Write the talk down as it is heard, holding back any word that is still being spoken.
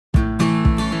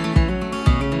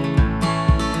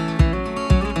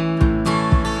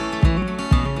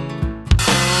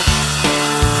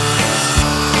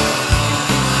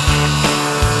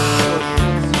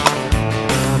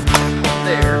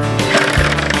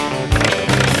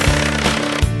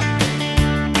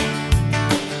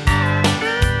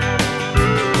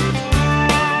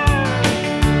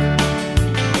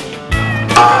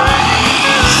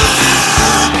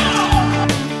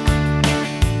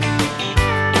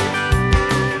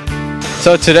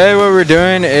So today what we're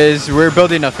doing is we're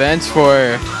building a fence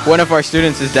for one of our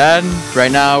students' dad.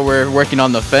 Right now we're working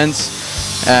on the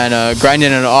fence and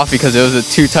grinding it off because it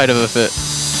was too tight of a fit.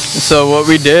 So what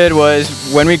we did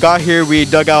was when we got here we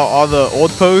dug out all the old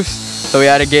posts, so we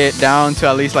had to get down to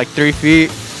at least like 3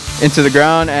 feet into the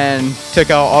ground and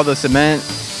took out all the cement.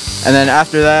 And then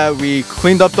after that we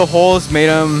cleaned up the holes, made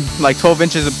them like 12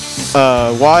 inches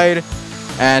wide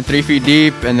and 3 feet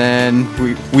deep, and then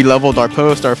we leveled our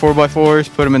posts, our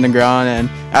 4x4s, put them in the ground, and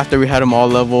after we had them all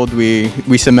leveled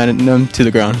we cemented them to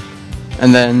the ground.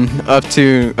 And then up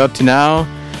to now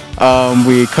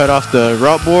we cut off the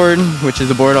route board, which is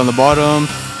the board on the bottom,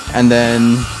 and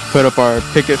then put up our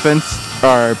pickets.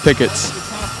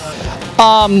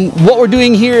 What we're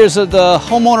doing here is that the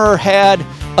homeowner had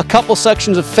a couple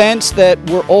sections of fence that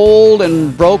were old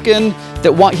and broken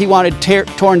that he wanted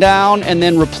torn down and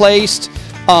then replaced.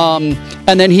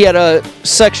 And then he had a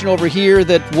section over here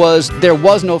that there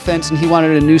was no fence, and he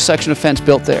wanted a new section of fence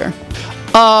built there.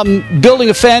 Building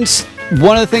a fence,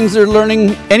 one of the things they're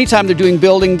learning anytime they're doing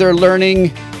building, they're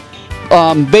learning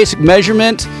basic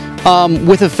measurement.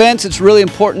 With a fence, it's really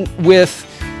important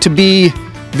to be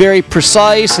very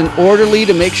precise and orderly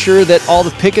to make sure that all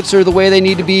the pickets are the way they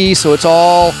need to be, so it's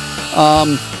all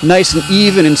nice and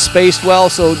even and spaced well.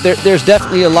 So there's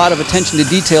definitely a lot of attention to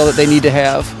detail that they need to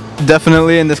have.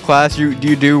 Definitely in this class you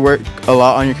do work a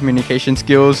lot on your communication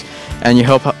skills, and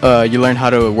you learn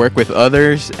how to work with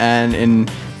others, and in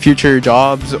future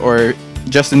jobs or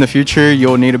just in the future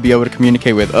you'll need to be able to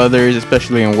communicate with others,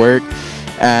 especially in work.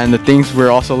 And the things we're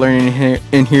also learning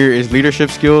in here is leadership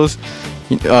skills,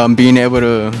 being able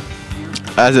to,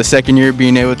 as a second year,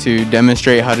 being able to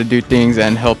demonstrate how to do things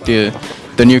and help the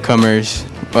newcomers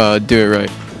do it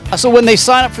right. So when they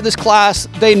sign up for this class,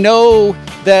 they know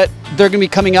that they're going to be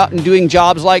coming out and doing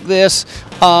jobs like this.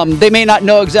 They may not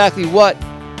know exactly what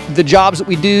the jobs that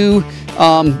we do.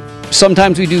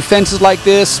 Sometimes we do fences like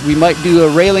this. We might do a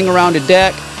railing around a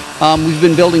deck. We've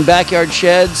been building backyard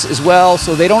sheds as well,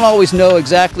 so they don't always know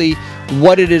exactly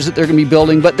what it is that they're going to be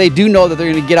building, but they do know that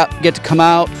they're going to get to come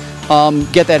out,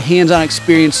 get that hands-on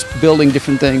experience building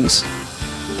different things.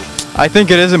 I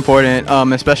think it is important,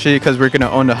 especially because we're going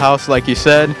to own the house, like you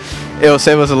said. It'll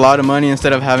save us a lot of money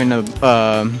instead of having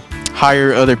to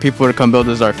hire other people to come build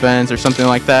us our fence or something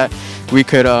like that. We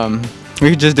could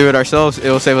just do it ourselves.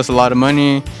 It'll save us a lot of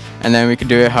money, and then we could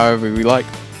do it however we like.